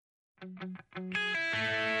Hey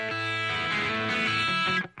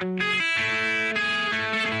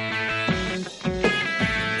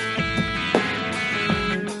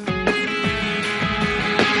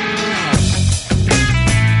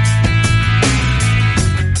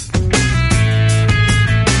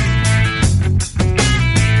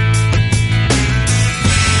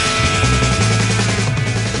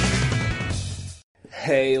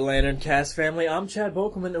LanternCast family, I'm Chad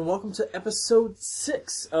Bokelman and welcome to episode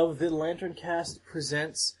 6 of the LanternCast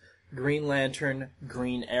presents Green Lantern,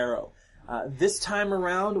 Green Arrow. This time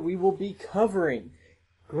around we will be covering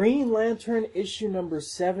Green Lantern issue number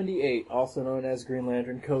 78, also known as Green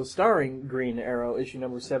Lantern co-starring Green Arrow issue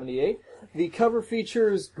number 78. The cover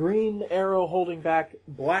features Green Arrow holding back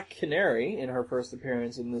Black Canary in her first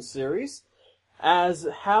appearance in this series, as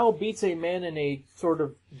Hal beats a man in a sort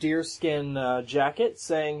of deerskin jacket,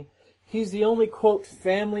 saying, "He's the only, quote,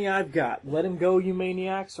 family I've got. Let him go, you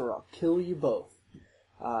maniacs, or I'll kill you both."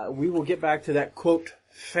 We will get back to that, quote,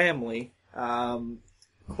 family,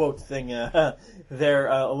 quote thing there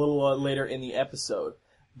a little later in the episode.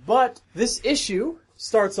 But this issue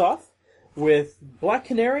starts off with Black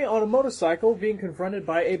Canary on a motorcycle being confronted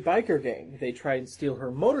by a biker gang. They try and steal her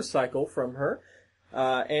motorcycle from her,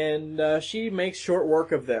 and she makes short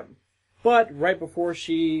work of them. But right before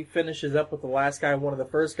she finishes up with the last guy, one of the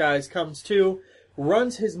first guys comes to,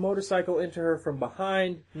 runs his motorcycle into her from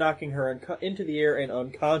behind, knocking her into the air and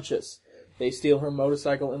unconscious. They steal her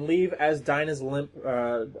motorcycle and leave as Dinah's limp,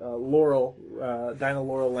 Dinah Laurel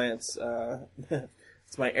Lance,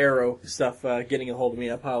 it's my Arrow stuff getting a hold of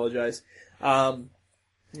me, I apologize,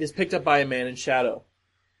 is picked up by a man in shadow.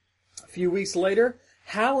 A few weeks later,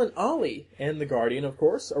 Hal and Ollie, and the Guardian, of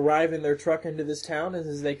course, arrive in their truck into this town, and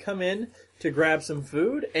as they come in to grab some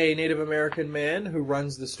food, a Native American man who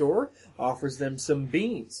runs the store offers them some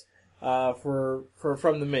beans from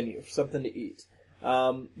the menu, something to eat.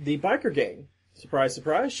 The biker gang, surprise,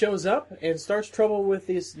 surprise, shows up and starts trouble with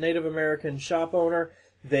this Native American shop owner.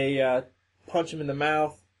 They punch him in the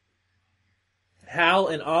mouth. Hal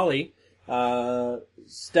and Ollie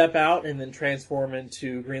step out and then transform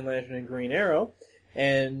into Green Lantern and Green Arrow,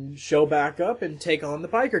 and show back up and take on the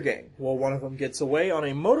biker gang. Well, one of them gets away on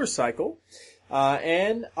a motorcycle,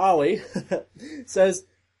 and Ollie says,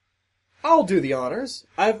 "I'll do the honors.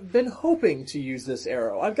 I've been hoping to use this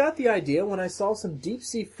arrow. I've got the idea when I saw some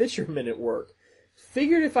deep-sea fishermen at work.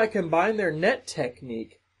 Figured if I combine their net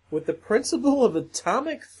technique with the principle of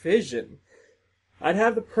atomic fission, I'd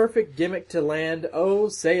have the perfect gimmick to land,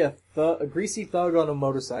 say a greasy thug on a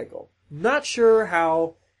motorcycle. Not sure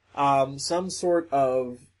how some sort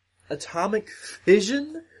of atomic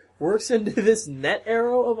fission works into this net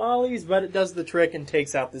arrow of Ollie's, but it does the trick and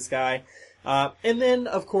takes out this guy. And then,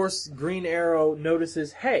 of course, Green Arrow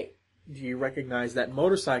notices, hey, do you recognize that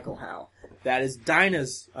motorcycle, Hal? That is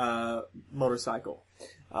Dinah's motorcycle.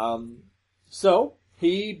 So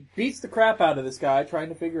he beats the crap out of this guy, trying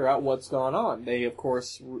to figure out what's going on.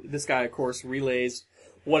 This guy, of course, relays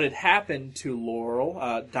what had happened to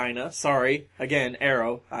Dinah, sorry, again,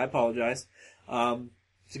 Arrow, I apologize.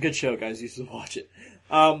 It's a good show, guys, you should watch it.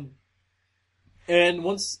 And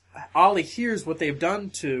once Ollie hears what they've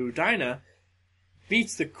done to Dinah,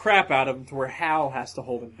 beats the crap out of him to where Hal has to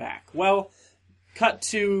hold him back. Well, cut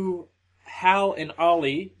to Hal and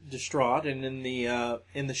Ollie distraught and in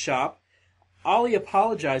the shop. Ollie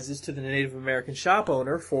apologizes to the Native American shop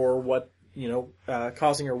owner for what,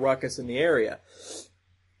 causing a ruckus in the area.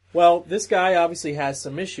 Well, this guy obviously has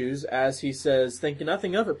some issues, as he says, "Think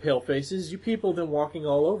nothing of it, palefaces. You people have been walking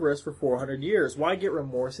all over us for 400 years. Why get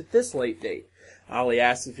remorse at this late date?" Ollie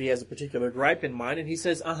asks if he has a particular gripe in mind, and he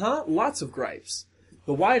says, lots of gripes.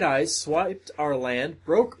 The White Eyes swiped our land,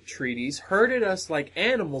 broke treaties, herded us like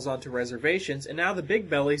animals onto reservations, and now the big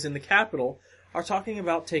bellies in the capital are talking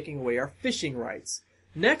about taking away our fishing rights.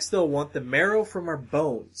 Next, they'll want the marrow from our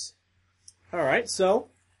bones. Alright, so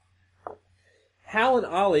Hal and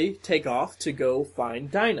Ollie take off to go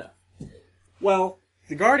find Dinah. Well,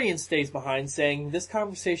 the Guardian stays behind, saying, "This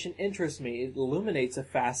conversation interests me. It illuminates a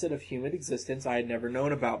facet of human existence I had never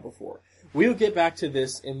known about before." We'll get back to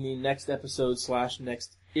this in the next episode /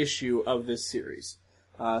 next issue of this series.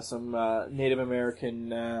 Some Native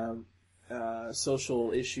American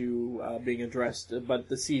social issue being addressed, but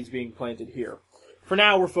the seeds being planted here. For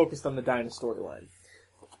now, we're focused on the Dinah storyline.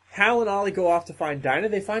 Hal and Ollie go off to find Dinah.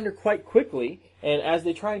 They find her quite quickly, and as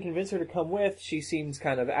they try and convince her to come with, she seems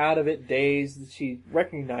kind of out of it, dazed. She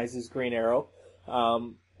recognizes Green Arrow,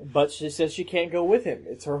 but she says she can't go with him.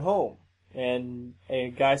 It's her home. And a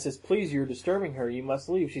guy says, "Please, you're disturbing her. You must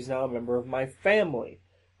leave. She's now a member of my family.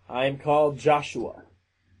 I am called Joshua."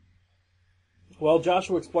 Well,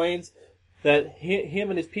 Joshua explains that him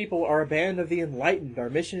and his people are a band of the enlightened. Our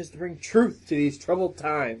mission is to bring truth to these troubled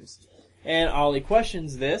times. And Ollie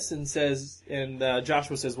questions this and says,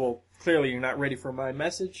 Joshua says, well, clearly you're not ready for my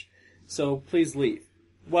message, so please leave.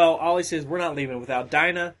 Well, Ollie says, we're not leaving without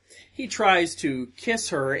Dinah. He tries to kiss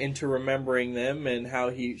her into remembering them and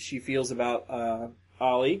how she feels about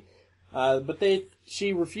Ollie, but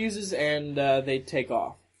she refuses and they take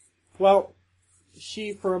off. Well,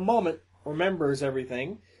 she, for a moment, remembers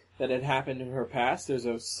everything that had happened in her past. There's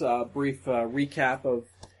a brief recap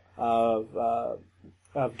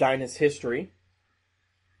of Dinah's history.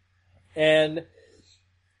 And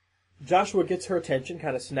Joshua gets her attention,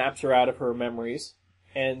 kind of snaps her out of her memories,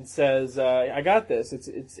 and says, I got this.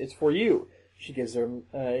 It's for you. He gives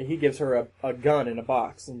her a gun in a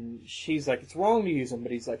box, and she's like, it's wrong to use them,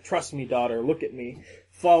 but he's like, trust me, daughter, look at me.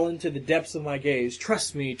 Fall into the depths of my gaze.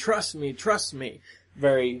 Trust me, trust me, trust me.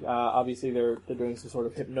 Very, obviously they're doing some sort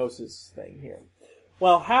of hypnosis thing here.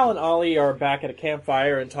 Well, Hal and Ollie are back at a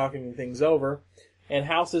campfire and talking things over, and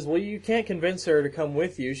Hal says, well, you can't convince her to come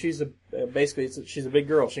with you. She's she's a big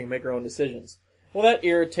girl. She can make her own decisions. Well, that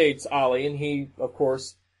irritates Ollie, and he, of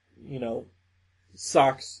course,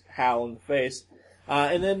 socks Hal in the face.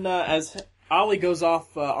 And then, as Ollie goes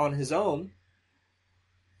off on his own,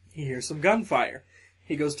 he hears some gunfire.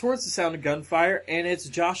 He goes towards the sound of gunfire, and it's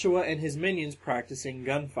Joshua and his minions practicing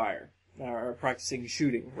or practicing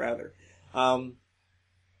shooting, rather.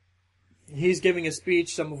 He's giving a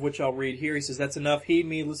speech, some of which I'll read here. He says, that's enough. Heed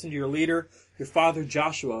me, listen to your leader, your father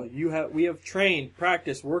Joshua. We have trained,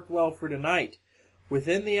 practiced, worked well for tonight.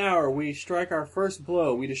 Within the hour we strike our first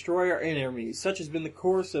blow. We destroy our enemies. Such has been the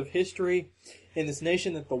course of history in this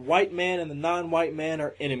nation that the white man and the non-white man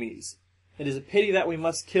are enemies. It is a pity that we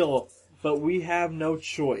must kill, but we have no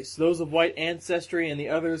choice. Those of white ancestry and the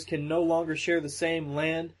others can no longer share the same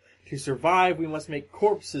land. To survive, we must make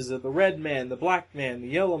corpses of the red man, the black man, the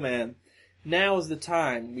yellow man. Now is the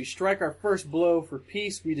time. We strike our first blow for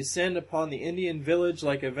peace. We descend upon the Indian village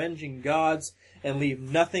like avenging gods and leave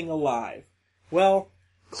nothing alive. Well,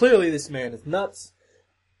 clearly this man is nuts.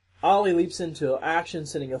 Ollie leaps into action,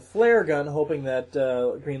 sending a flare gun, hoping that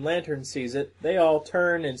Green Lantern sees it. They all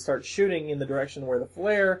turn and start shooting in the direction where the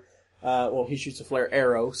flare... he shoots a flare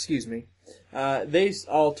arrow, excuse me. They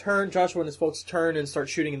all turn, Joshua and his folks turn and start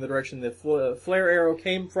shooting in the direction the flare arrow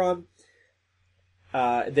came from.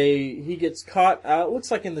 He gets caught, looks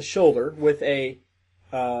like in the shoulder, with a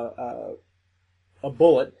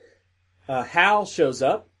bullet. Hal shows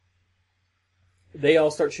up. They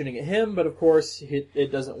all start shooting at him, but of course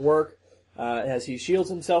it doesn't work. As he shields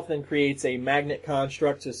himself, then creates a magnet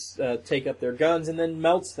construct to take up their guns and then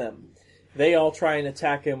melts them. They all try and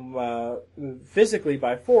attack him physically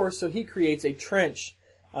by force, so he creates a trench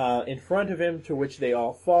in front of him to which they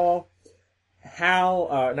all fall.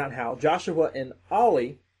 Joshua and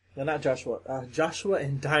Ollie, no, not Joshua, Joshua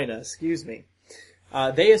and Dinah, excuse me.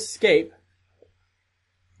 They escape,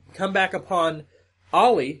 come back upon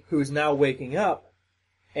Ollie, who is now waking up,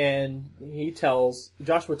 and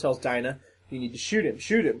Joshua tells Dinah, you need to shoot him,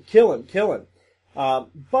 kill him.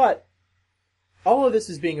 But all of this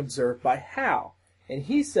is being observed by Hal, and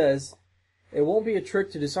he says, it won't be a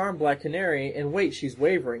trick to disarm Black Canary, and wait, she's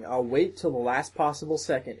wavering. I'll wait till the last possible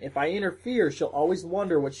second. If I interfere, she'll always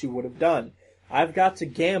wonder what she would have done. I've got to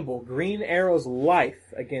gamble Green Arrow's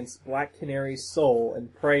life against Black Canary's soul,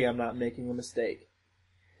 and pray I'm not making a mistake.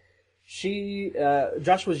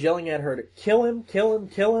 Joshua's yelling at her to kill him,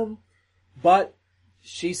 but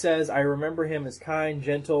she says, I remember him as kind,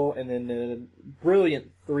 gentle, and then a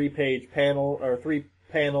brilliant three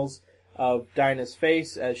panels of Dinah's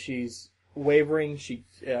face as she's wavering,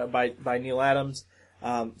 by Neil Adams.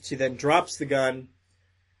 She then drops the gun.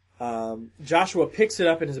 Joshua picks it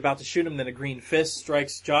up and is about to shoot him, then a green fist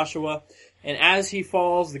strikes Joshua, and as he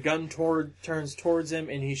falls, the gun turns towards him,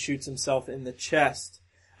 and he shoots himself in the chest.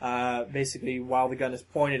 Basically, while the gun is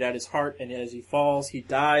pointed at his heart, and as he falls, he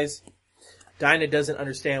dies. Dinah doesn't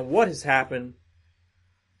understand what has happened,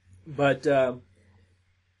 but,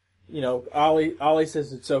 Ollie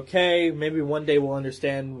says it's okay. Maybe one day we'll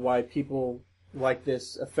understand why people like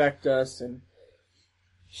this affect us. And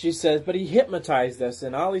she says, but he hypnotized us.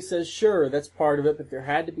 And Ollie says, sure, that's part of it, but there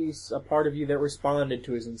had to be a part of you that responded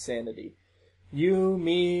to his insanity. You,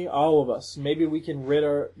 me, all of us. Maybe we can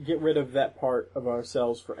get rid of that part of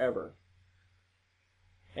ourselves forever.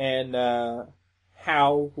 And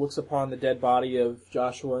Hal looks upon the dead body of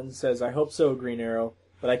Joshua and says, I hope so, Green Arrow,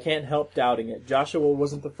 but I can't help doubting it. Joshua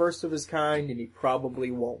wasn't the first of his kind, and he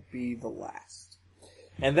probably won't be the last.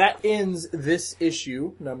 And that ends this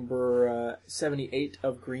issue, number 78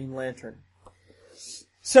 of Green Lantern.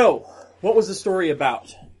 So, what was the story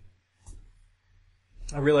about?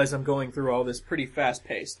 I realize I'm going through all this pretty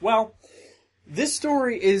fast-paced. Well, this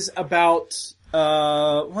story is about,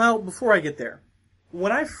 before I get there.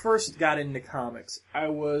 When I first got into comics, I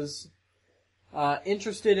was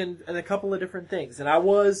interested in a couple of different things. And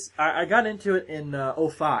I got into it in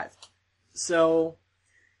 2005. So,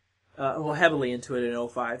 heavily into it in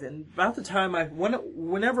 2005. And about the time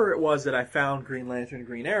whenever it was that I found Green Lantern,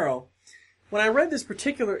 Green Arrow, when I read this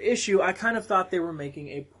particular issue, I kind of thought they were making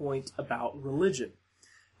a point about religion.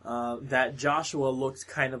 That Joshua looked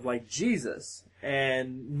kind of like Jesus,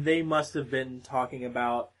 and they must have been talking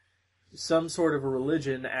about some sort of a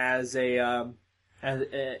religion in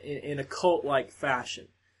a cult-like fashion.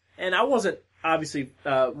 And I wasn't, obviously,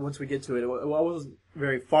 once we get to it, I wasn't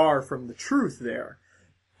very far from the truth there.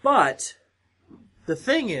 But the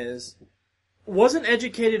thing is, wasn't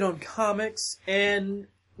educated on comics and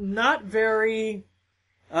not very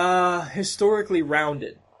historically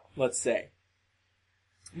rounded, let's say.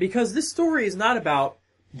 Because this story is not about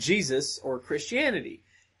Jesus or Christianity.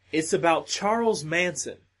 It's about Charles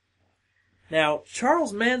Manson. Now,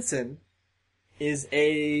 Charles Manson is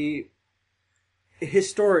a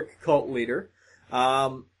historic cult leader,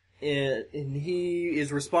 and he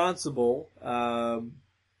is responsible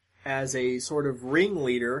as a sort of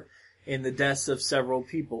ringleader in the deaths of several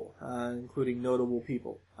people, including notable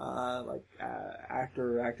people, like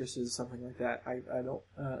actresses, something like that. I don't,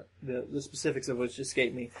 the specifics of which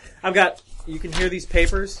escape me. You can hear these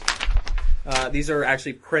papers. These are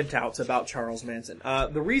actually printouts about Charles Manson.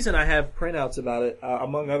 The reason I have printouts about it,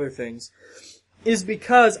 among other things, is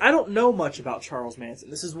because I don't know much about Charles Manson.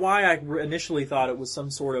 This is why I initially thought it was some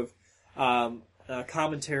sort of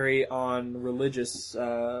commentary on a religious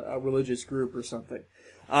group or something.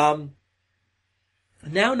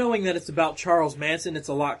 Now knowing that it's about Charles Manson, it's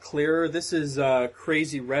a lot clearer. This is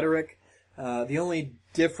crazy rhetoric. The only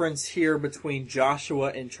difference here between Joshua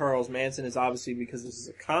and Charles Manson is obviously because this is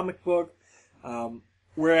a comic book.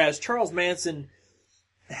 Whereas Charles Manson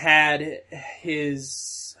had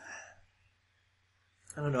his,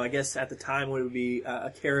 I don't know, I guess at the time it would be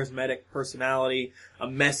a charismatic personality, a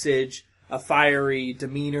message, a fiery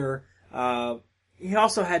demeanor. He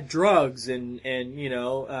also had drugs and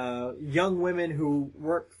young women who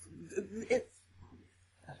weren't.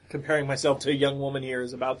 Comparing myself to a young woman here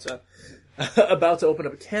is about to open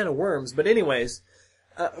up a can of worms. But anyways,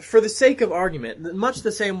 for the sake of argument, much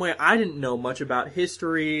the same way I didn't know much about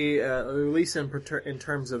history, at least in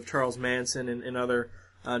terms of Charles Manson and other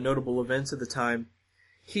notable events at the time,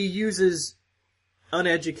 he uses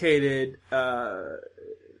uneducated,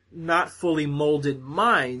 not fully molded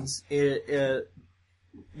minds,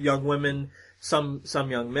 young women, some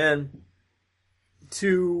young men,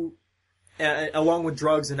 to, along with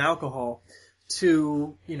drugs and alcohol,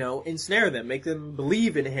 to, ensnare them, make them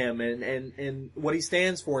believe in him and what he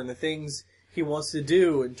stands for and the things he wants to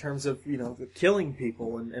do in terms of, killing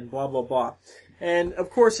people and blah, blah, blah. And, of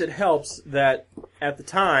course, it helps that at the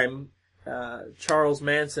time, Charles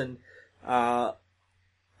Manson,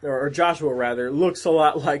 or Joshua rather, looks a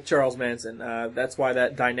lot like Charles Manson. That's why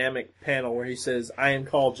that dynamic panel where he says, "I am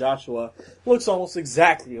called Joshua," looks almost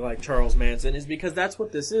exactly like Charles Manson, is because that's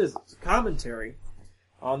what this is. It's a commentary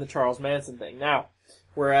on the Charles Manson thing. Now,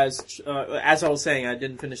 whereas, as I was saying, I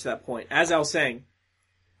didn't finish that point. As I was saying,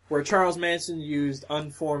 where Charles Manson used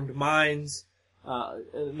unformed minds,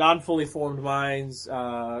 non-fully formed minds,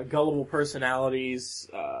 gullible personalities,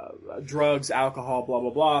 drugs, alcohol, blah, blah,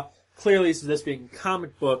 blah. Clearly, so this being a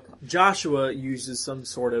comic book, Joshua uses some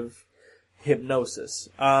sort of hypnosis.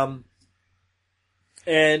 And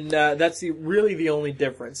that's really the only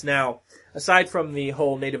difference. Now, aside from the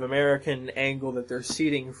whole Native American angle that they're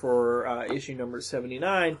seeding for issue number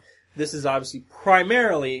 79, this is obviously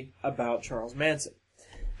primarily about Charles Manson.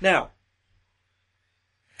 Now,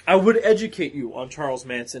 I would educate you on Charles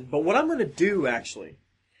Manson, but what I'm going to do, actually,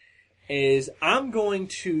 is I'm going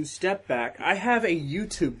to step back. I have a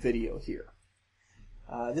YouTube video here.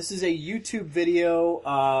 This is a YouTube video.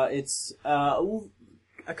 It's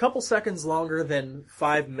a couple seconds longer than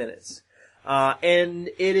 5 minutes. And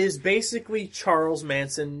it is basically Charles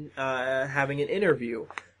Manson having an interview.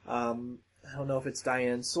 I don't know if it's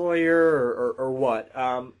Diane Sawyer or what.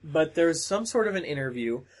 But there's some sort of an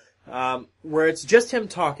interview where it's just him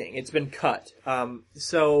talking. It's been cut.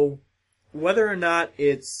 So whether or not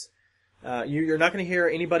it's you're not going to hear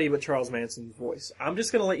anybody but Charles Manson's voice. I'm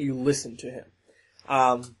just going to let you listen to him.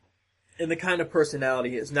 And the kind of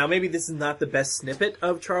personality he is. Now, maybe this is not the best snippet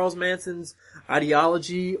of Charles Manson's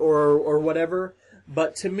ideology or whatever,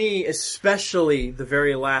 but to me, especially the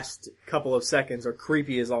very last couple of seconds are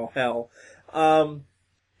creepy as all hell.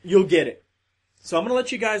 you'll get it. So I'm going to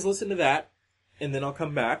let you guys listen to that, and then I'll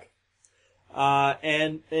come back,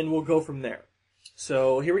 and we'll go from there.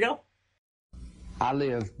 So here we go. I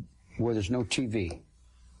live where there's no TV,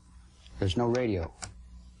 there's no radio,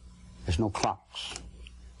 there's no clocks,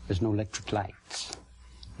 there's no electric lights.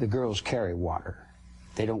 The girls carry water.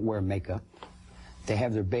 They don't wear makeup. They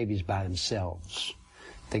have their babies by themselves.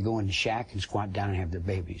 They go in the shack and squat down and have their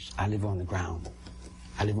babies. I live on the ground.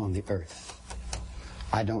 I live on the earth.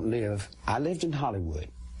 I lived in Hollywood,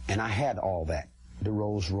 and I had all that. The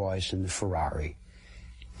Rolls Royce and the Ferrari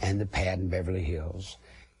and the pad in Beverly Hills.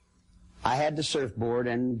 I had the surfboard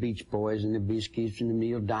and the Beach Boys and the Beaskies and the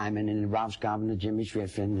Neil Diamond and the Rob Scott and the Jimmy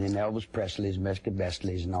Griffin and Elvis Presley's, Mesca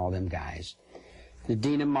Bestleys and all them guys. The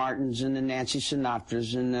Dina Martins and the Nancy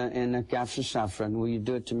Sinatras and the Gaffer Safran. Will you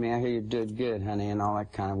do it to me? I hear you do it good, honey, and all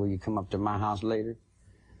that kind of, will you come up to my house later?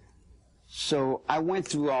 So I went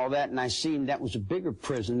through all that, and I seen that was a bigger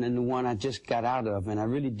prison than the one I just got out of, and I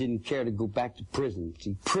really didn't care to go back to prison.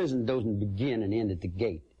 See, prison doesn't begin and end at the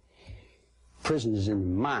gate. Prison is in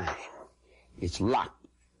the mind. It's locked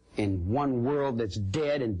in one world that's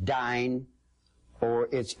dead and dying, or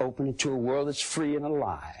it's open into a world that's free and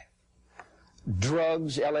alive.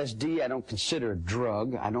 Drugs, LSD, I don't consider a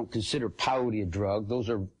drug. I don't consider peyote a drug. Those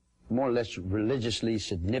are more or less religiously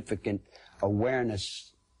significant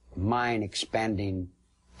awareness, mind-expanding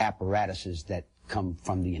apparatuses that come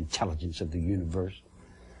from the intelligence of the universe.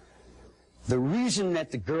 The reason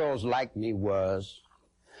that the girls liked me was,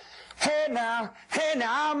 hey now,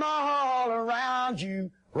 I'm all around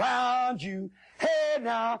you, round you. Hey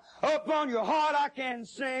now, up on your heart I can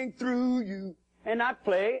sing through you. And I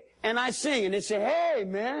play and I sing, and they say, hey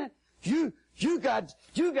man, you got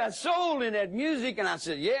soul in that music. And I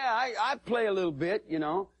said, yeah, I play a little bit, you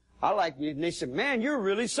know. I like music. And they said, man, you're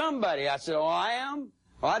really somebody. I said, oh, I am?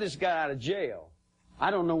 Oh, I just got out of jail. I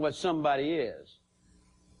don't know what somebody is.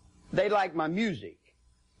 They like my music.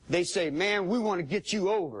 They say, man, we want to get you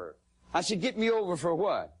over. I said, get me over for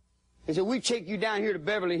what? They said, we take you down here to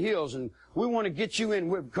Beverly Hills, and we want to get you in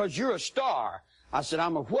because you're a star. I said,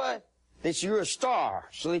 I'm a what? They said, you're a star.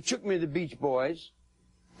 So they took me to the Beach Boys,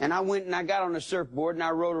 and I went and I got on the surfboard, and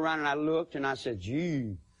I rode around, and I looked, and I said,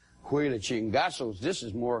 gee, Huela Chingazos, this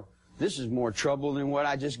is more trouble than what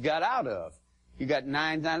I just got out of. You got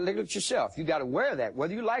look at yourself. You got to wear that,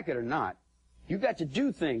 whether you like it or not. You got to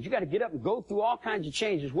do things. You got to get up and go through all kinds of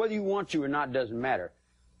changes, whether you want to or not, doesn't matter.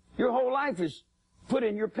 Your whole life is put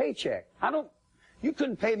in your paycheck. You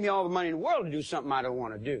couldn't pay me all the money in the world to do something I don't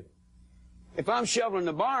want to do. If I'm shoveling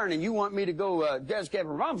the barn and you want me to go,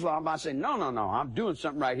 I say, no, I'm doing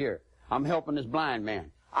something right here. I'm helping this blind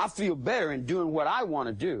man. I feel better in doing what I want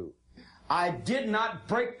to do. I did not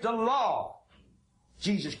break the law.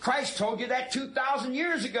 Jesus Christ told you that 2,000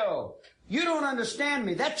 years ago. You don't understand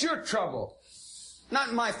me. That's your trouble.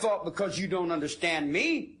 Not my fault because you don't understand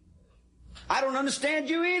me. I don't understand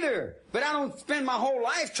you either. But I don't spend my whole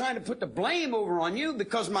life trying to put the blame over on you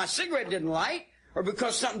because my cigarette didn't light or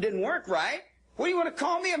because something didn't work right. What do you want to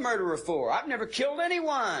call me a murderer for? I've never killed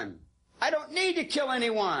anyone. I don't need to kill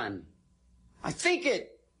anyone. I think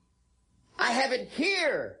it. I have it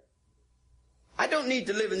here. I don't need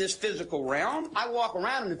to live in this physical realm. I walk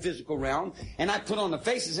around in the physical realm, and I put on the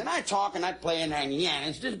faces, and I talk, and I play, and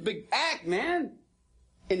it's just a big act, man.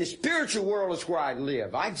 In the spiritual world is where I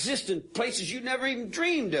live. I exist in places you never even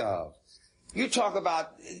dreamed of. You talk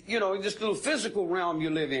about, this little physical realm you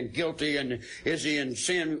live in, guilty, and is he in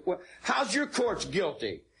sin? Well, how's your courts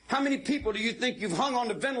guilty? How many people do you think you've hung on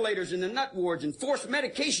the ventilators in the nut wards and forced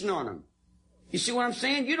medication on them? You see what I'm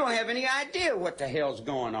saying? You don't have any idea what the hell's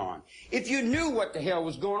going on. If you knew what the hell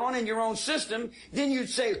was going on in your own system, then you'd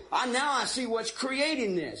say, now I see what's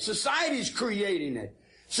creating this. Society's creating it.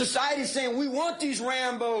 Society's saying, we want these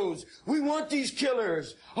Rambos. We want these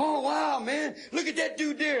killers. Oh, wow, man. Look at that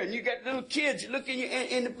dude there. And you got little kids looking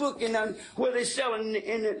in the book and where they selling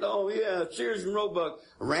in it. Oh, yeah, Sears and Roebuck.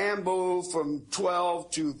 Rambo from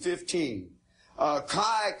 12 to 15.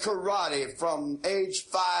 Kai Karate from age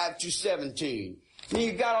 5 to 17. And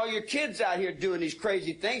you got all your kids out here doing these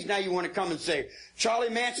crazy things. Now you want to come and say, Charlie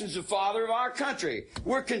Manson's the father of our country.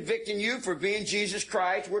 We're convicting you for being Jesus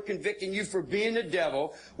Christ. We're convicting you for being the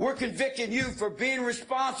devil. We're convicting you for being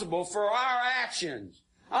responsible for our actions.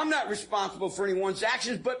 I'm not responsible for anyone's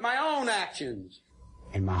actions but my own actions.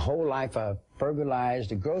 In my whole life, I've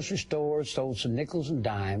burglarized a grocery store, stole some nickels and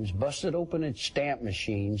dimes, busted open a stamp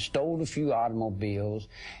machine, stole a few automobiles,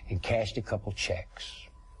 and cashed a couple checks.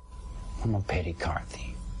 I'm a petty car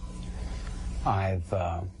thief. I've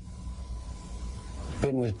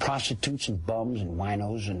been with prostitutes and bums and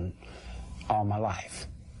winos and all my life.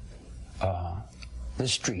 The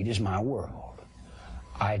street is my world.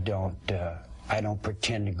 I don't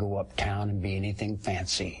pretend to go uptown and be anything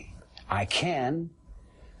fancy. I can,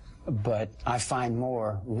 but I find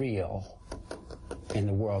more real in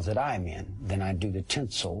the world that I'm in than I do the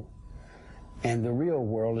tinsel. And the real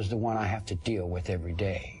world is the one I have to deal with every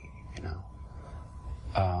day, you know.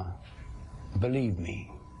 Believe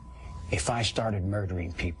me, if I started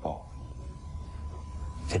murdering people,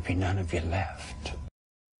 there'd be none of you left.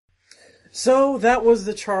 So that was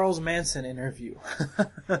the Charles Manson interview.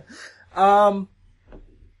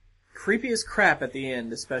 Creepy as crap at the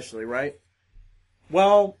end, especially, right?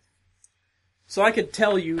 Well, so I could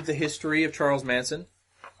tell you the history of Charles Manson.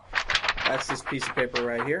 That's this piece of paper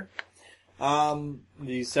right here.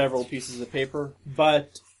 These several pieces of paper,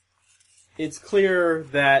 but it's clear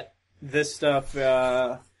that this stuff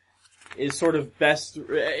is sort of best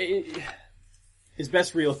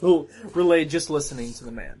relayed just listening to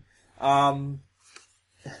the man.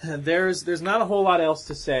 There's not a whole lot else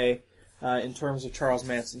to say in terms of Charles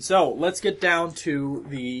Manson. So let's get down to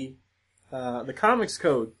the comics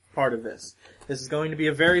code part of this. This is going to be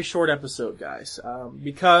a very short episode, guys,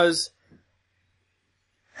 because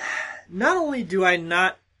not only do I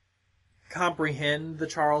not comprehend the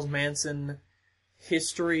Charles Manson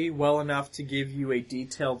history well enough to give you a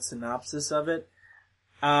detailed synopsis of it,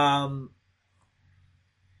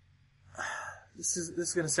 this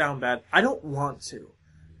is going to sound bad. I don't want to.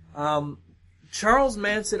 Charles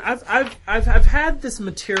Manson, I've had this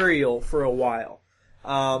material for a while,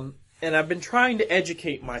 and I've been trying to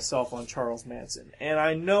educate myself on Charles Manson, and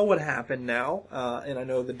I know what happened now, and I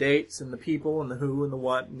know the dates and the people and the who and the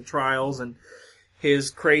what and the trials and his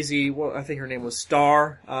crazy, well, I think her name was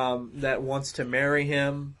Star, that wants to marry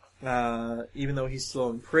him, even though he's still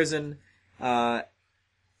in prison,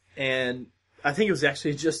 and I think it was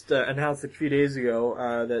actually just announced a few days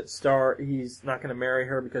ago that Star, he's not going to marry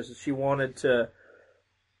her because she wanted to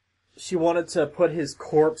put his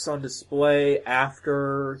corpse on display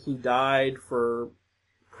after he died for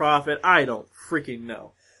profit. I don't freaking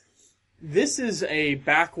know. This is a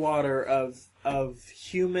backwater of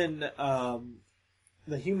human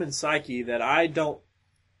the human psyche that I don't.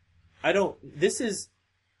 This is.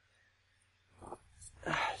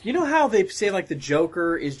 You know how they say, like, the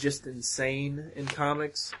Joker is just insane in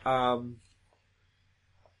comics?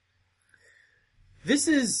 This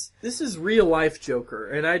is real life Joker,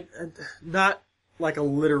 and not like a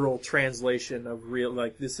literal translation of real,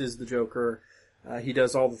 like, this is the Joker, he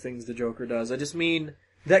does all the things the Joker does. I just mean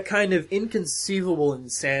that kind of inconceivable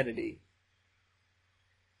insanity.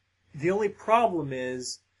 The only problem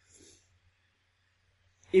is,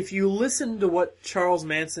 if you listen to what Charles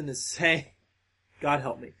Manson is saying, God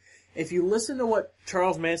help me. If you listen to what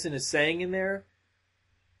Charles Manson is saying in there,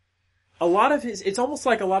 it's almost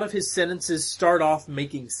like a lot of his sentences start off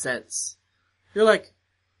making sense. You're like,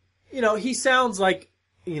 he sounds like,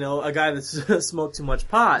 a guy that's smoked too much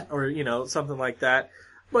pot, or, something like that.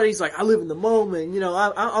 But he's like, I live in the moment,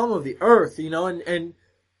 I'm of the earth, and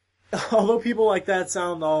although people like that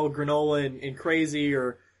sound all granola and crazy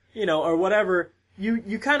or whatever,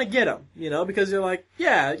 you kind of get them, because you're like,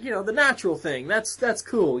 yeah, the natural thing, that's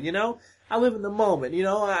cool, I live in the moment,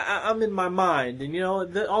 I'm in my mind, and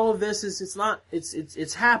all of this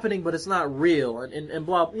it's happening, but it's not real, and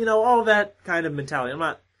blah, all that kind of mentality. I'm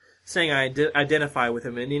not saying I identify with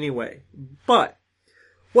him in any way, but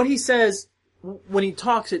what he says when he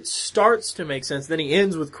talks, it starts to make sense, then he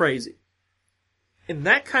ends with crazy, and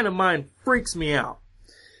that kind of mind freaks me out.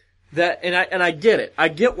 And I get it. I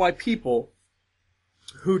get why people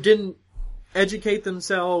who didn't educate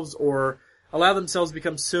themselves or allow themselves to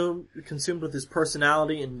become consumed with his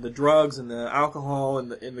personality and the drugs and the alcohol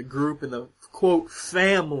and the group and the, quote,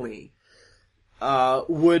 family,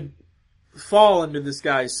 would fall under this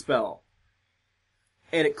guy's spell.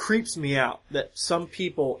 And it creeps me out that some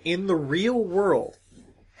people in the real world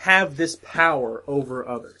have this power over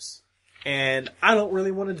others. And I don't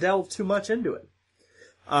really want to delve too much into it.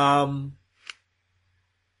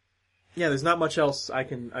 Yeah, there's not much else I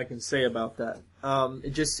can say about that. It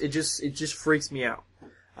just freaks me out.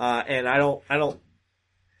 And I don't, I don't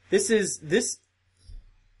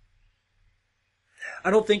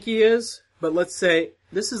think he is, but let's say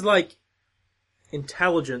this is like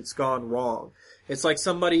intelligence gone wrong. It's like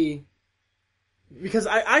somebody, because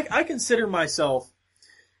I consider myself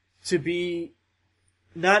to be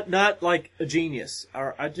not like a genius,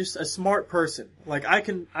 or just a smart person. Like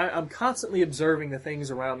I'm constantly observing the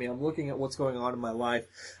things around me. I'm looking at what's going on in my life.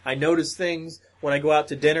 I notice things. When I go out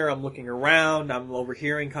to dinner, I'm looking around. I'm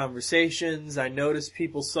overhearing conversations. I notice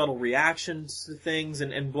people's subtle reactions to things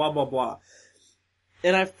and blah, blah, blah.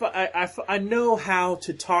 And I know how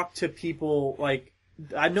to talk to people, like,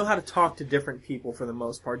 I know how to talk to different people for the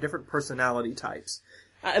most part, different personality types.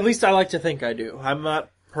 At least I like to think I do. I'm not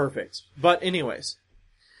perfect. But anyways,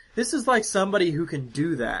 this is like somebody who can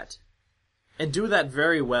do that, and do that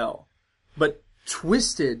very well, but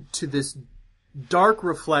twisted to this dark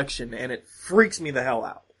reflection, and it freaks me the hell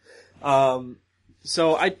out.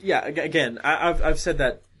 So I've said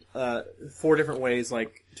that 4 different ways,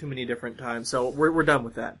 like too many different times. So we're done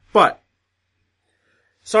with that. But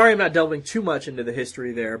sorry, I'm not delving too much into the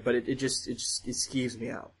history there, but it skeeves me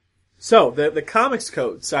out. So the Comics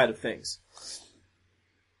Code side of things.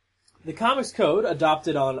 The Comics Code,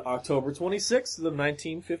 adopted on October 26th of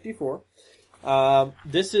 1954.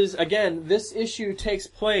 This issue takes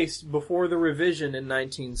place before the revision in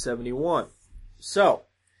 1971. So,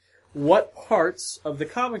 what parts of the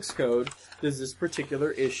Comics Code does this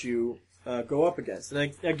particular issue go up against?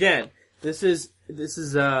 And again, this is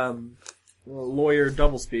lawyer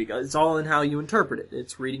doublespeak. It's all in how you interpret it.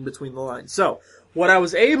 It's reading between the lines. So, what I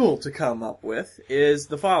was able to come up with is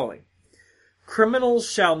the following. Criminals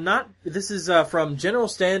shall not... This is from General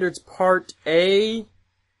Standards Part A,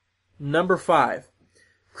 Number 5.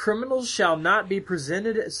 Criminals shall not be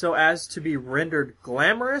presented so as to be rendered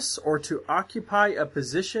glamorous or to occupy a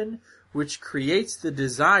position which creates the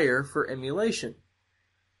desire for emulation.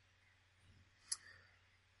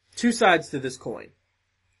 2 sides to this coin.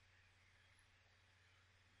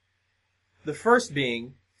 The first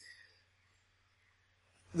being,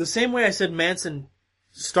 the same way I said Manson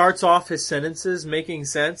starts off his sentences making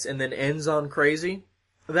sense and then ends on crazy,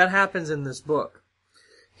 that happens in this book.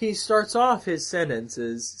 He starts off his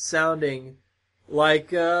sentences sounding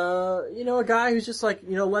like, a guy who's just like,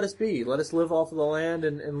 let us be. Let us live off of the land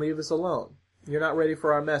and leave us alone. You're not ready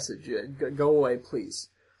for our message. Go away, please.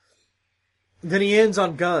 Then he ends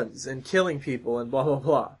on guns and killing people and blah, blah,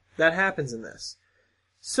 blah. That happens in this.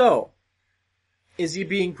 So, is he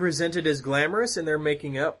being presented as glamorous and they're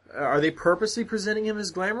making up? Are they purposely presenting him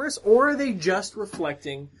as glamorous? Or are they just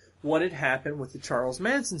reflecting what had happened with the Charles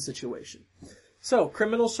Manson situation? So,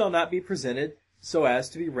 criminals shall not be presented so as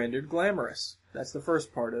to be rendered glamorous. That's the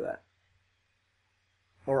first part of that.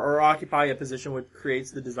 Or occupy a position which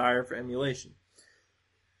creates the desire for emulation.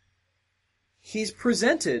 He's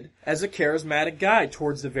presented as a charismatic guy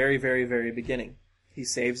towards the very, very, very beginning. He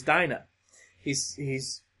saves Dinah. He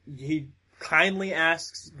kindly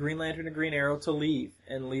asks Green Lantern and Green Arrow to leave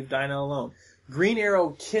and leave Dinah alone. Green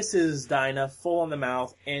Arrow kisses Dinah full on the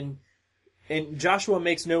mouth, and Joshua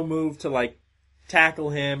makes no move to tackle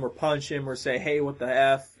him or punch him or say, hey, what the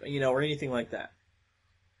F, or anything like that.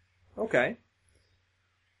 Okay.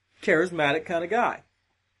 Charismatic kind of guy.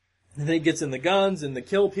 And then he gets in the guns and the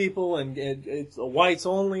kill people and it's whites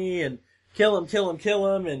only and kill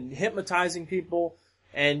him and hypnotizing people,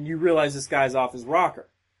 and you realize this guy's off his rocker.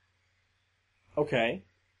 Okay.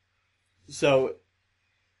 So,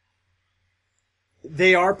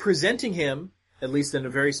 they are presenting him, at least in a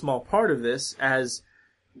very small part of this, as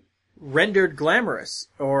rendered glamorous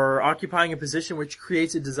or occupying a position which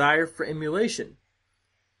creates a desire for emulation.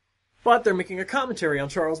 But they're making a commentary on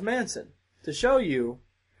Charles Manson to show you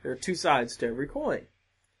there are 2 sides to every coin.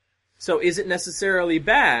 So is it necessarily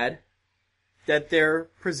bad that they're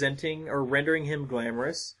presenting or rendering him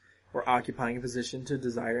glamorous or occupying a position to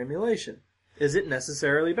desire emulation? Is it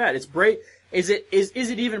necessarily bad? Is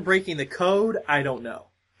it even breaking the code? I don't know.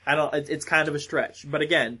 It's kind of a stretch. But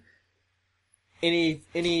again, any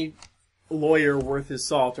lawyer worth his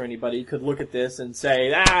salt or anybody could look at this and say,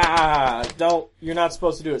 you're not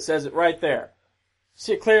supposed to do it. It says it right there.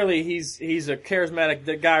 See, clearly he's a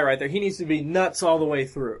charismatic guy right there. He needs to be nuts all the way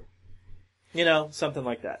through. Something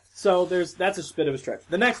like that. So that's a bit of a stretch.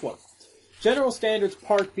 The next one. General Standards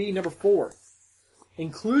Part B, Number 4.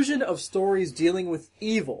 Inclusion of stories dealing with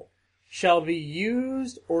evil shall be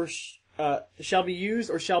used or shall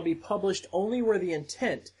be published only where the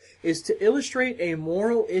intent is to illustrate a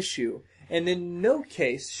moral issue, and in no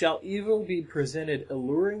case shall evil be presented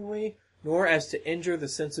alluringly, nor as to injure the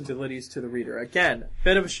sensibilities to the reader. Again,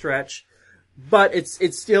 bit of a stretch, but it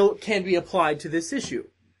still can be applied to this issue.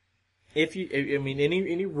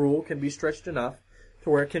 Any rule can be stretched enough to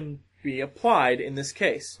where it can be applied in this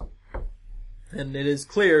case. And it is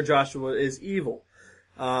clear Joshua is evil.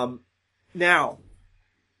 Now,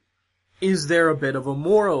 is there a bit of a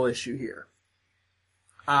moral issue here?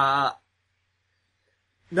 Not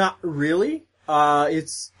really.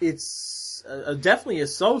 It's definitely a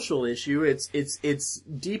social issue. It's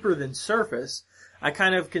deeper than surface. I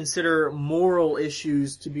kind of consider moral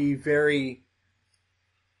issues to be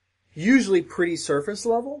usually pretty surface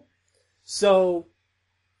level. So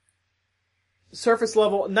surface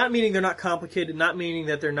level, not meaning they're not complicated, not meaning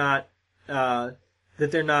that they're not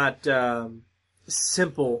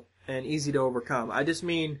simple and easy to overcome. I just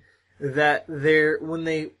mean that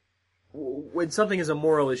when something is a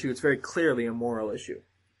moral issue, it's very clearly a moral issue.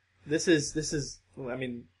 This is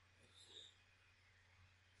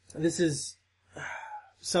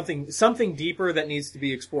something deeper that needs to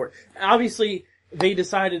be explored. Obviously, they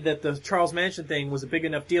decided that the Charles Manson thing was a big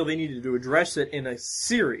enough deal. They needed to address it in a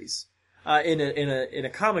series, in a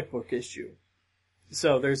comic book issue.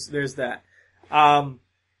 So there's that.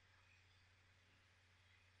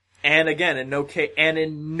 And again, in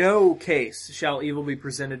no case shall evil be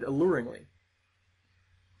presented alluringly.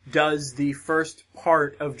 Does the first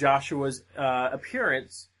part of Joshua's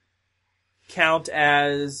appearance count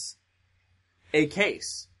as a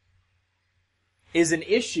case? Is an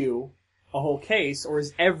issue a whole case, or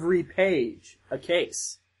is every page a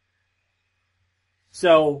case?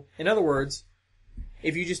 So, in other words,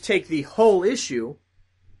 if you just take the whole issue,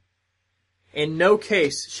 in no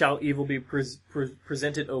case shall evil be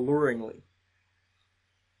presented alluringly.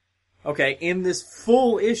 Okay, in this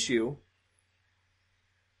full issue,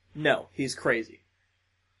 no, he's crazy.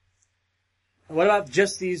 What about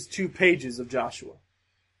just these 2 pages of Joshua?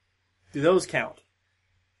 Do those count?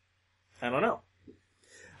 I don't know.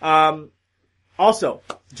 Also,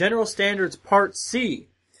 General Standards Part C,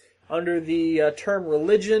 under the term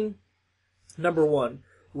religion, number 1.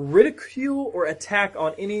 Ridicule or attack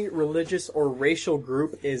on any religious or racial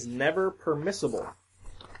group is never permissible.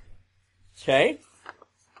 Okay?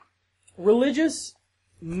 Religious?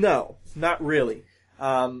 No, not really.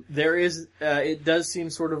 It does seem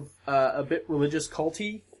sort of a bit religious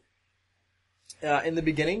culty in the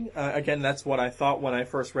beginning. Again, that's what I thought when I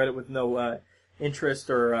first read it, with no interest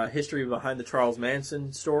or history behind the Charles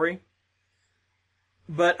Manson story.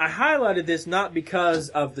 But I highlighted this not because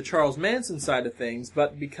of the Charles Manson side of things,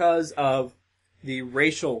 but because of the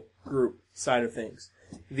racial group side of things.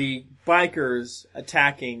 The bikers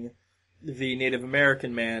attacking the Native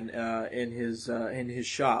American man in his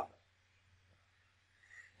shop.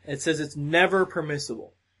 It says it's never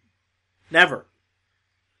permissible. Never.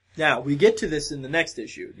 Now, we get to this in the next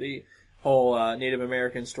issue. The whole Native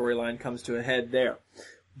American storyline comes to a head there.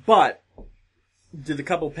 But, to the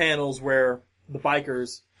couple panels where the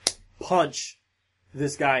bikers punch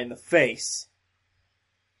this guy in the face,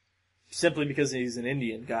 simply because he's an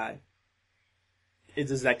Indian guy,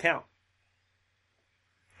 does that count?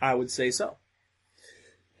 I would say so.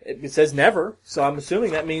 It says never, so I'm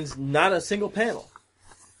assuming that means not a single panel.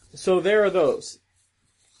 So there are those.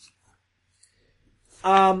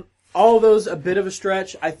 All of those a bit of a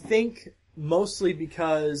stretch. I think mostly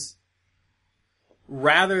because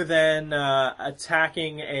rather than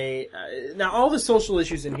attacking now all the social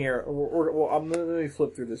issues in here, let me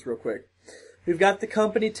flip through this real quick. We've got the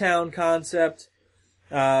company town concept.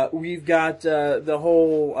 We've got the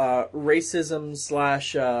whole racism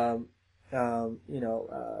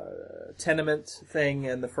 / tenement thing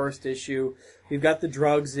in the first issue. We've got the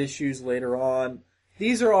drugs issues later on.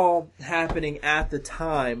 These are all happening at the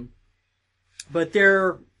time, but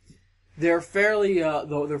they're fairly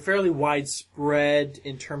widespread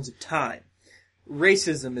in terms of time.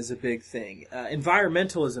 Racism is a big thing.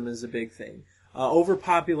 Environmentalism is a big thing.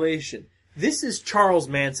 Overpopulation. This is Charles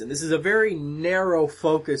Manson. This is a very narrow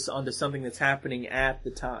focus onto something that's happening at the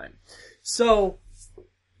time. So,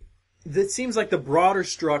 it seems like the broader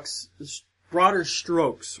strokes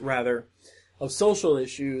of social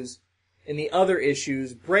issues and the other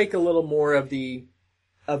issues break a little more of the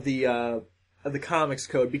comics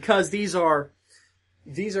code, because these are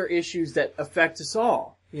issues that affect us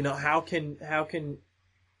all. You know, how can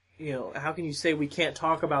you say we can't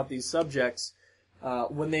talk about these subjects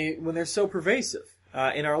when they're so pervasive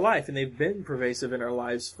in our life, and they've been pervasive in our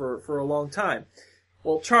lives for a long time?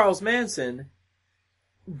 Well, Charles Manson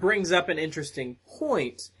brings up an interesting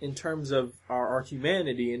point in terms of our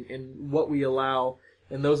humanity and what we allow,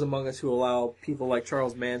 and those among us who allow people like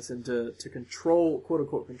Charles Manson to control, quote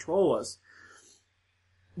unquote, control us.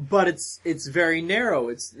 But it's very narrow.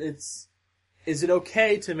 Is it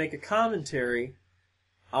okay to make a commentary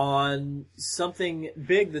on something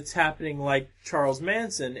big that's happening like Charles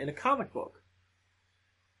Manson in a comic book?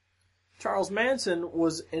 Charles Manson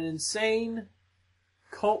was an insane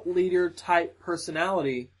cult leader type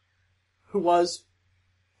personality who was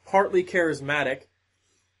partly charismatic,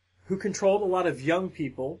 who controlled a lot of young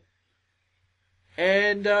people,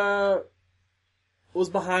 and was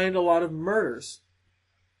behind a lot of murders.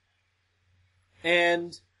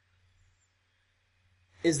 And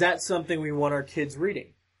is that something we want our kids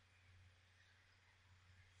reading?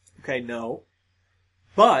 Okay, no.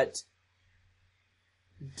 But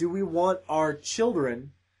do we want our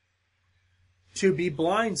children to be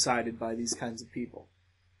blindsided by these kinds of people?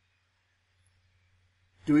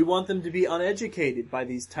 Do we want them to be uneducated by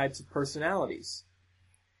these types of personalities?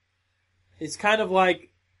 It's kind of like,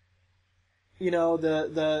 and I'm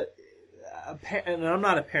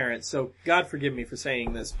not a parent, so God forgive me for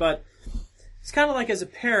saying this, but it's kind of like as a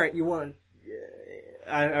parent,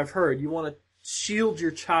 I've heard, you want to shield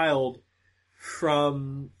your child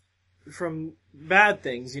from bad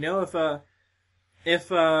things. If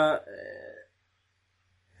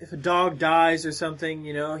a dog dies or something,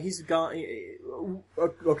 he's gone.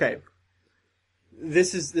 Okay,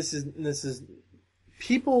 this is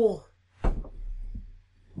people.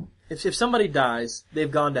 If somebody dies, they've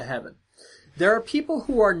gone to heaven. There are people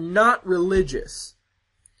who are not religious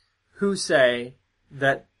who say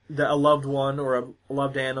that a loved one or a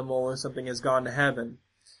loved animal or something has gone to heaven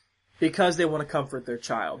because they want to comfort their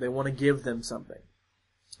child. They want to give them something.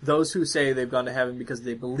 Those who say they've gone to heaven because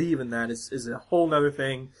they believe in that is a whole other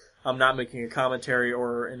thing. I'm not making a commentary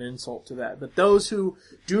or an insult to that. But those who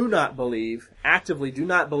do not believe, actively do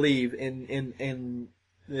not believe in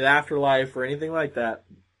the afterlife or anything like that,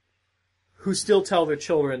 who still tell their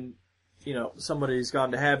children, somebody's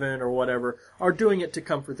gone to heaven or whatever, are doing it to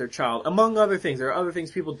comfort their child. Among other things, there are other things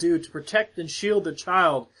people do to protect and shield their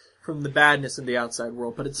child from the badness in the outside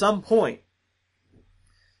world. But at some point,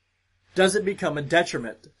 does it become a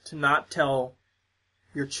detriment to not tell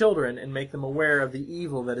your children and make them aware of the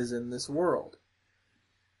evil that is in this world?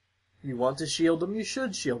 You want to shield them, you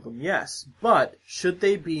should shield them, yes. But should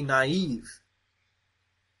they be naive?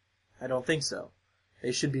 I don't think so.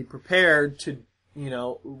 They should be prepared to,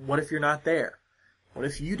 what if you're not there? What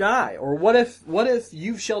if you die? Or what if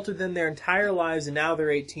you've sheltered them their entire lives and now they're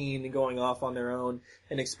 18 and going off on their own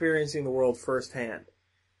and experiencing the world firsthand?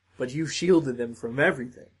 But you've shielded them from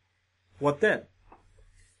everything. What then?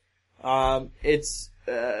 For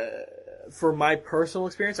my personal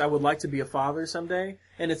experience, I would like to be a father someday,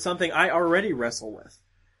 and it's something I already wrestle with.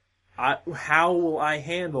 How will I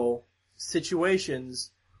handle situations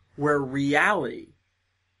where reality,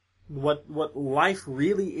 what life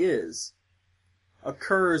really is,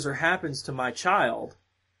 occurs or happens to my child,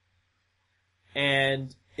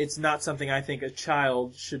 and it's not something I think a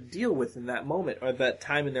child should deal with in that moment or that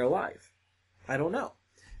time in their life? I don't know.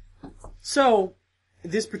 So,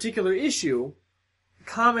 this particular issue,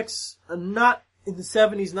 comics are not in the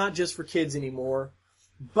 70s, not just for kids anymore,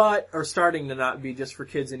 but are starting to not be just for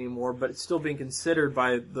kids anymore, but it's still being considered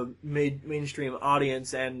by the mainstream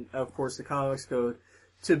audience and, of course, the Comics Code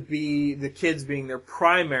to be the kids being their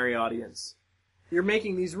primary audience. You're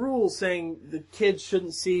making these rules saying the kids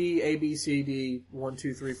shouldn't see A, B, C, D, 1,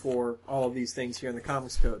 2, 3, 4, all of these things here in the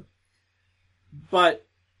Comics Code. But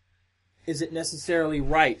is it necessarily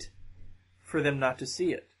right for them not to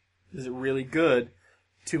see it? Is it really good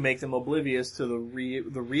to make them oblivious to the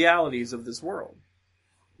realities of this world?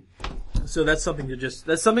 So that's something to just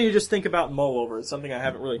think about and mull over. It's something I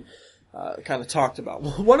haven't really kind of talked about.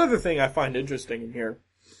 One other thing I find interesting in here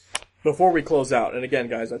before we close out, and again,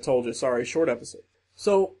 guys, I told you, sorry, short episode.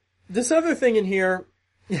 So this other thing in here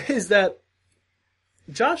is that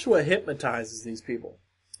Joshua hypnotizes these people,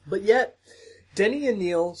 but yet Denny and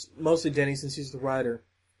Neil, mostly Denny since he's the writer,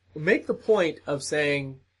 make the point of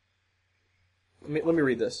saying, let me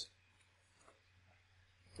read this.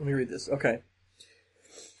 Okay.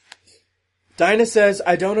 Dinah says,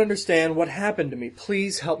 I don't understand what happened to me.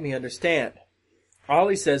 Please help me understand.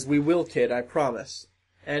 Ollie says, we will, kid, I promise.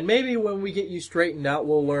 And maybe when we get you straightened out,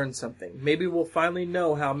 we'll learn something. Maybe we'll finally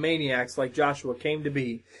know how maniacs like Joshua came to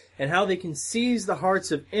be, and how they can seize the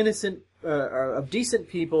hearts of decent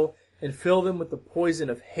people and fill them with the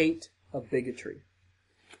poison of hate, of bigotry.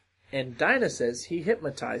 And Dinah says he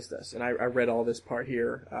hypnotized us. And I read all this part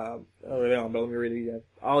here early on, but let me read it again.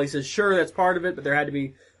 Ollie says, sure, that's part of it, but there had to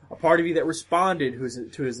be a part of you that responded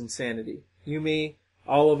to his insanity. You, me,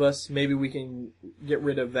 all of us, maybe we can get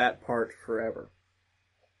rid of that part forever.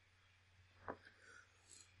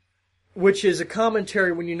 Which is a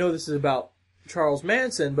commentary when you know this is about Charles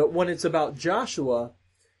Manson, but when it's about Joshua,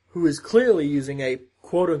 who is clearly using a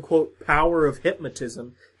quote-unquote power of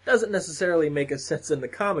hypnotism, doesn't necessarily make a sense in the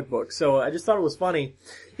comic book. So I just thought it was funny.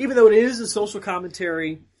 Even though it is a social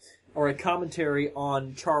commentary or a commentary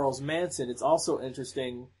on Charles Manson, it's also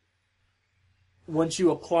interesting once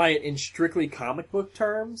you apply it in strictly comic book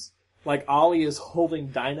terms. Like Ollie is holding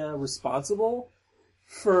Dinah responsible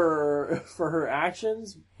for her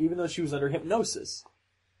actions, even though she was under hypnosis.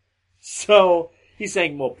 So he's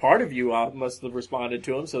saying, well, part of you must have responded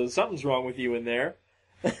to him, so something's wrong with you in there.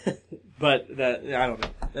 But that, I don't know.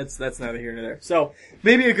 that's neither here nor there. So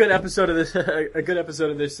maybe a good episode of this,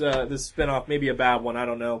 this spinoff, maybe a bad one. I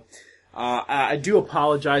don't know. I do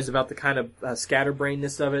apologize about the kind of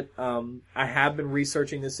scatterbrainness of it. I have been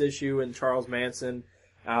researching this issue and Charles Manson,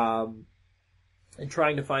 and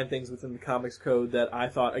trying to find things within the comics code that I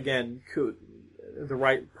thought, again, the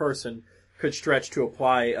right person could stretch to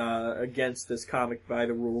apply against this comic by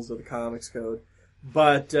the rules of the comics code.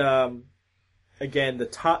 But again,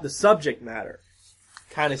 the subject matter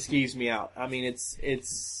kind of skeeves me out. I mean, it's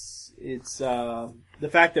the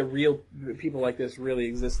fact that real people like this really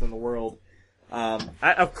exist in the world.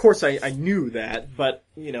 Of course, I knew that, but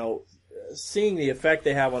seeing the effect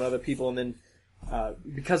they have on other people, and then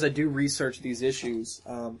because I do research these issues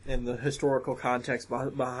and the historical context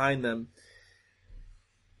behind them,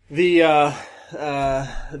 the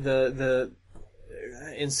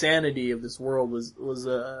insanity of this world was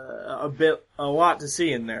a lot to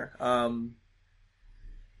see in there.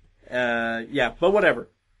 But whatever.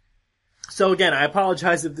 So again, I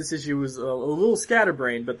apologize if this issue was a little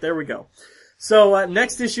scatterbrained, but there we go. So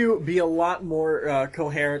next issue be a lot more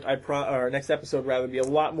coherent. Or next episode rather be a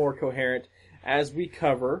lot more coherent as we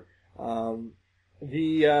cover the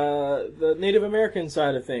Native American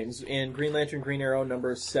side of things in Green Lantern Green Arrow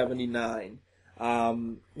number 79.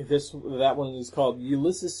 That one is called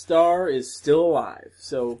Ulysses Starr is Still Alive.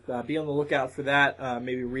 So be on the lookout for that.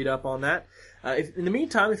 Maybe read up on that. In the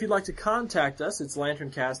meantime, if you'd like to contact us, it's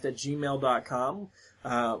LanternCast@gmail.com.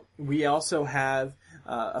 We also have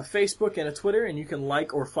a Facebook and a Twitter, and you can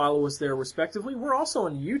like or follow us there respectively. We're also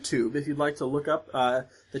on YouTube if you'd like to look up.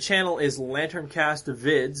 The channel is LanternCast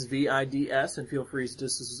Vids, V-I-D-S, and feel free to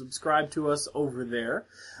subscribe to us over there.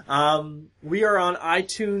 We are on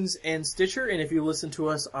iTunes and Stitcher, and if you listen to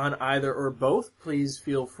us on either or both, please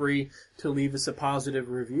feel free to leave us a positive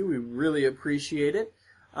review. We really appreciate it.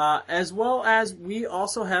 As well as we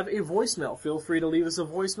also have a voicemail. Feel free to leave us a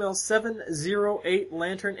voicemail,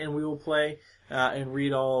 708-LANTERN, and we will play and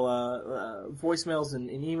read all voicemails and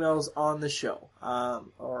emails on the show,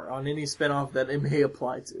 or on any spinoff that it may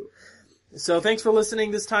apply to. So thanks for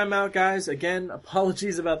listening this time out, guys. Again,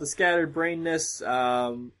 apologies about the scattered brainness.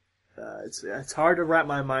 It's hard to wrap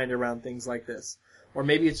my mind around things like this. Or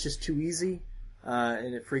maybe it's just too easy,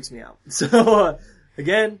 and it freaks me out. So,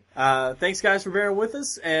 again, thanks guys for bearing with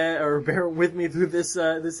us, or bearing with me through this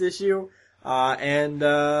issue, and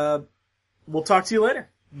we'll talk to you later.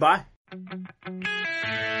 Bye.